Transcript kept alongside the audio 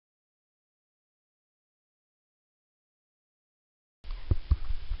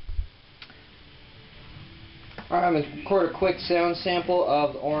Alright, I'm going to record a quick sound sample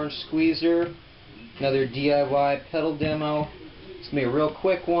of the Orange Squeezer, another DIY pedal demo. It's going to be a real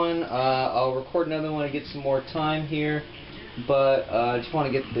quick one. I'll record another one to get some more time here, but I just want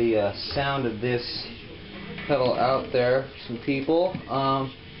to get the sound of this pedal out there for some people.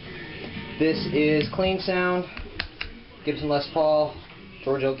 This is clean sound, Gibson Les Paul,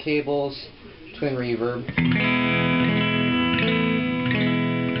 George Oak cables, twin reverb.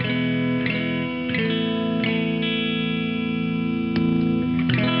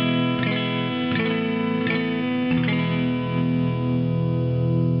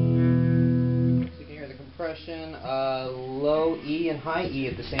 Compression, low E and high E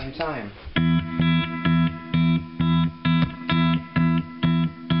at the same time.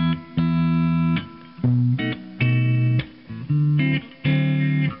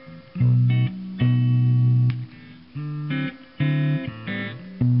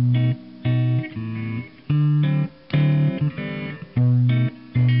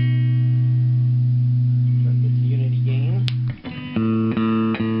 Try to get to unity gain.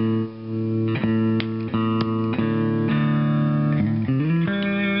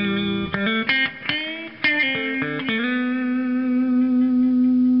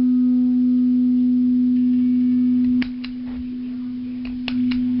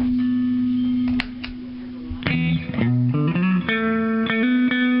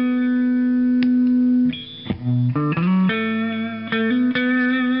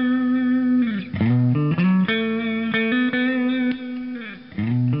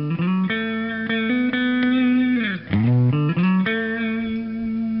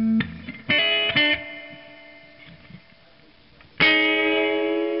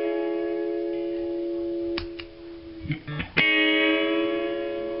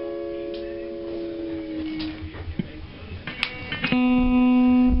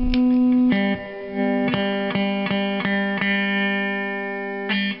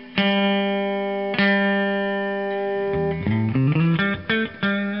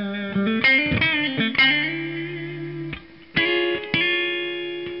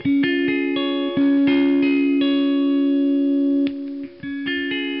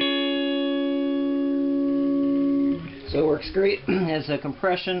 So it works great as a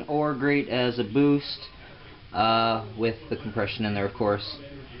compression or great as a boost, with the compression in there, of course.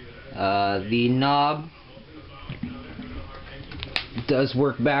 The knob does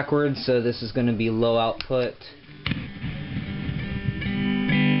work backwards, so this is going to be low output.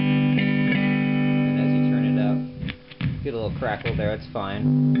 And as you turn it up, get a little crackle there, it's fine.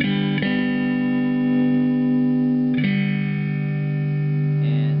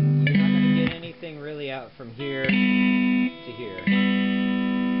 And you're not going to get anything really out from here to here.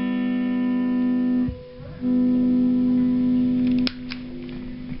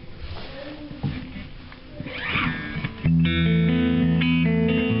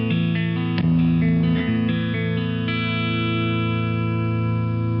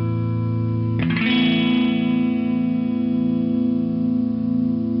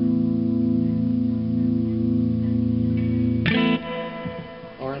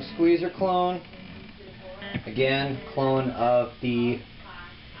 Orange Squeezer clone. Again, clone of the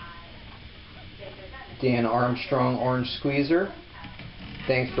Dan Armstrong Orange Squeezer.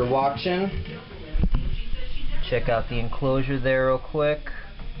 Thanks for watching. Check out the enclosure there real quick.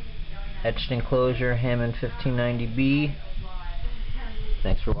 Etched enclosure, Hammond 1590B.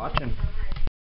 Thanks for watching.